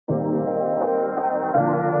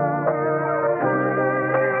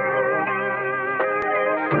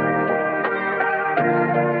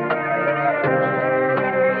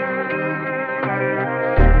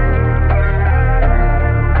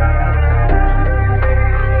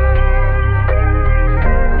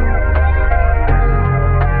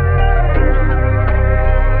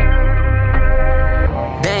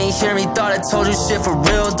told you shit for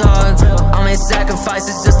real, dog. I made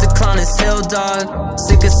sacrifices just to climb this hill, dog.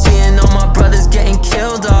 Sick of seeing all my brothers getting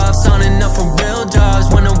killed off, signing up for real jobs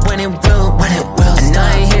when it will And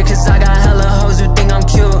I ain't here cause I got hella hoes who think I'm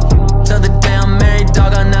cute. Till the day I'm married,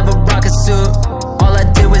 dog, I'll never rock a suit. All I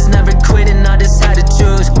did was never quit and I just had to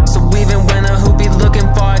choose. So even when a hoop be looking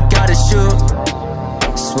for, I gotta shoot.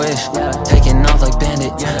 Swish, taking off like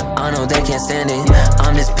Bandit. I know they can't stand it,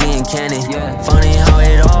 I'm just being candid. Funny how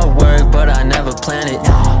it all worked, but I never planned it.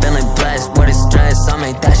 Feeling blessed, what is stress, I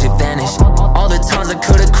make that shit vanish. All the times I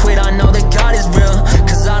could've quit, I know that God is real.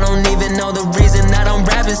 Cause I don't even know the reason that I'm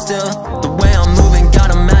rapping still. The way I'm moving,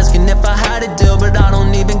 got 'em asking if I had a deal, but I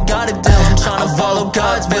don't even got a deal. I'm trying to follow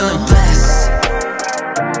God's will and bless.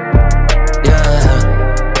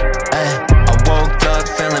 I woke up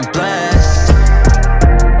feeling blessed.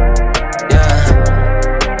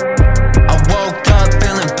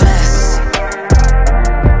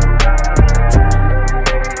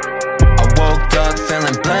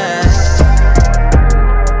 Feeling blessed.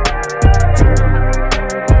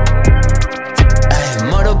 Ay,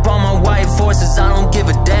 mud up on my white forces, I don't give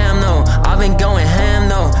a damn though. I've been going ham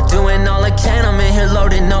though, doing all I can. I'm in here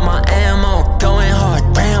loading up my ammo, going hard,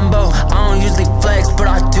 Rambo. I don't usually flex, but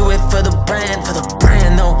I do it for the brand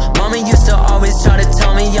though. Mama used to always try to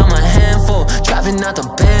tell me I'm a handful, driving out the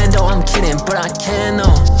bando. I'm kidding, but I can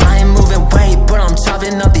though. I ain't moving weight, but I'm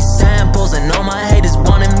chopping up these samples, and all my haters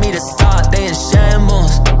wanted me to stop, they in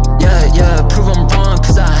shambles. Yeah, prove I'm wrong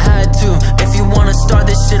cause I had to. If you wanna start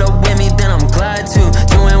this shit up with me, then I'm glad to.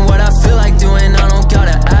 Doing what I feel like doing, I don't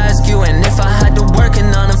gotta ask you. And if I had to work a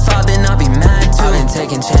 9 to 5, then I'd be mad too. I've been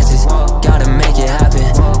taking chances, gotta make it happen.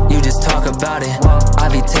 You just talk about it, I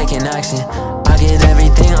be taking action.